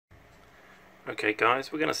Okay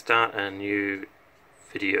guys, we're going to start a new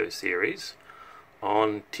video series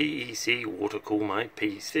on TEC Watercool my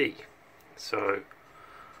PC. So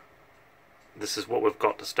this is what we've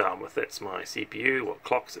got to start with. That's my CPU, what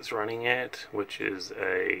clocks it's running at, which is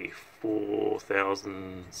a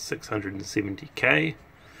 4670K,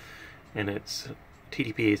 and its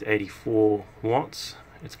TDP is 84 watts.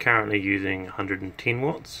 It's currently using 110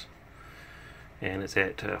 watts. And it's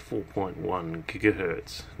at 4.1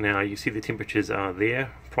 gigahertz. Now you see the temperatures are there,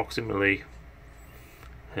 approximately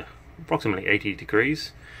 80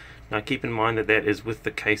 degrees. Now keep in mind that that is with the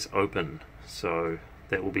case open, so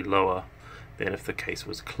that will be lower than if the case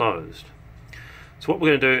was closed. So what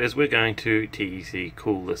we're going to do is we're going to TEC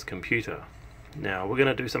cool this computer. Now we're going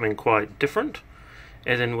to do something quite different,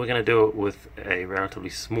 as in we're going to do it with a relatively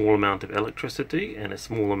small amount of electricity and a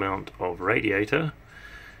small amount of radiator,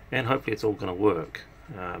 and hopefully it's all going to work.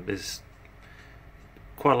 There's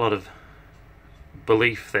quite a lot of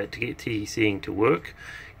belief that to get TECing to work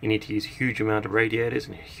you need to use a huge amount of radiators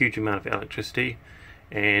and a huge amount of electricity,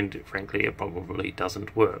 and frankly it probably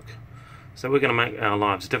doesn't work. So we're going to make our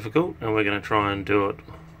lives difficult, and we're going to try and do it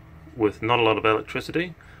with not a lot of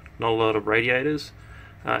electricity, not a lot of radiators.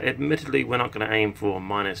 Admittedly we're not going to aim for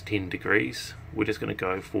minus 10 degrees, we're just going to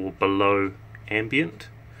go for below ambient.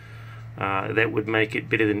 That would make it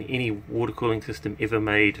better than any water cooling system ever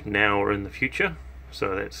made now or in the future,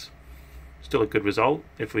 so that's still a good result.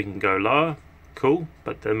 If we can go lower, cool,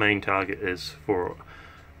 but the main target is for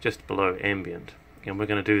just below ambient, and we're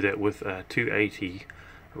going to do that with a 280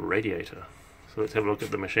 radiator. So let's have a look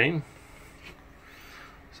at the machine.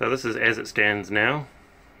 So this is as it stands now.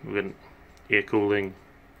 We've got an air cooling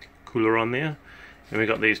cooler on there, and we've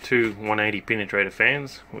got these two 180 penetrator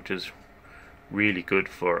fans, which is really good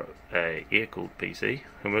for a air-cooled PC,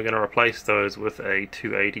 and we're going to replace those with a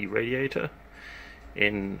 280 radiator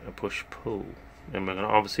in a push-pull, and we're going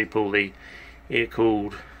to obviously pull the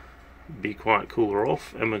air-cooled Be Quiet cooler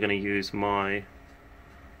off, and we're going to use my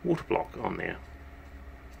Waterblock on there.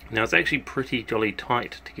 Now it's actually pretty jolly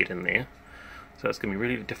tight to get in there, so it's going to be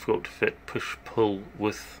really difficult to fit push-pull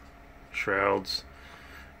with shrouds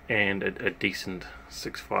and a decent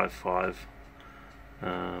 655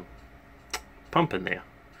 pump in there.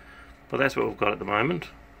 But that's what we've got at the moment,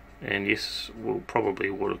 and yes, we'll probably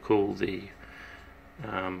water cool the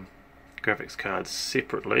graphics cards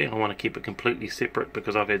separately. I want to keep it completely separate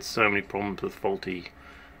because I've had so many problems with faulty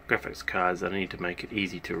graphics cards that I need to make it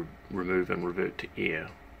easy to remove and revert to air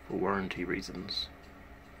for warranty reasons.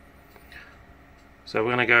 So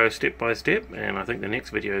we're going to go step by step, and I think the next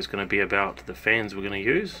video is going to be about the fans we're going to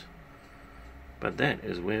use, but that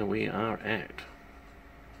is where we are at.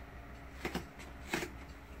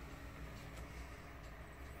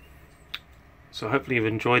 So hopefully you've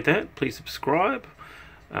enjoyed that. Please subscribe.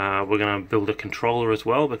 We're going to build a controller as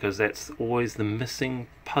well, because that's always the missing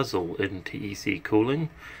puzzle in TEC cooling,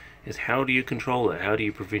 is how do you control it? How do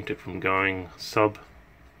you prevent it from going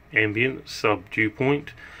sub-ambient, sub-dew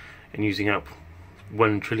point, and using up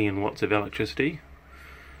 1 trillion watts of electricity,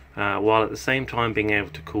 while at the same time being able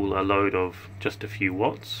to cool a load of just a few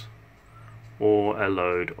watts, or a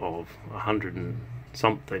load of 100 and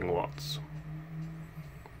something watts.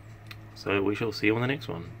 So we shall see you on the next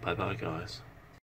one. Bye bye guys.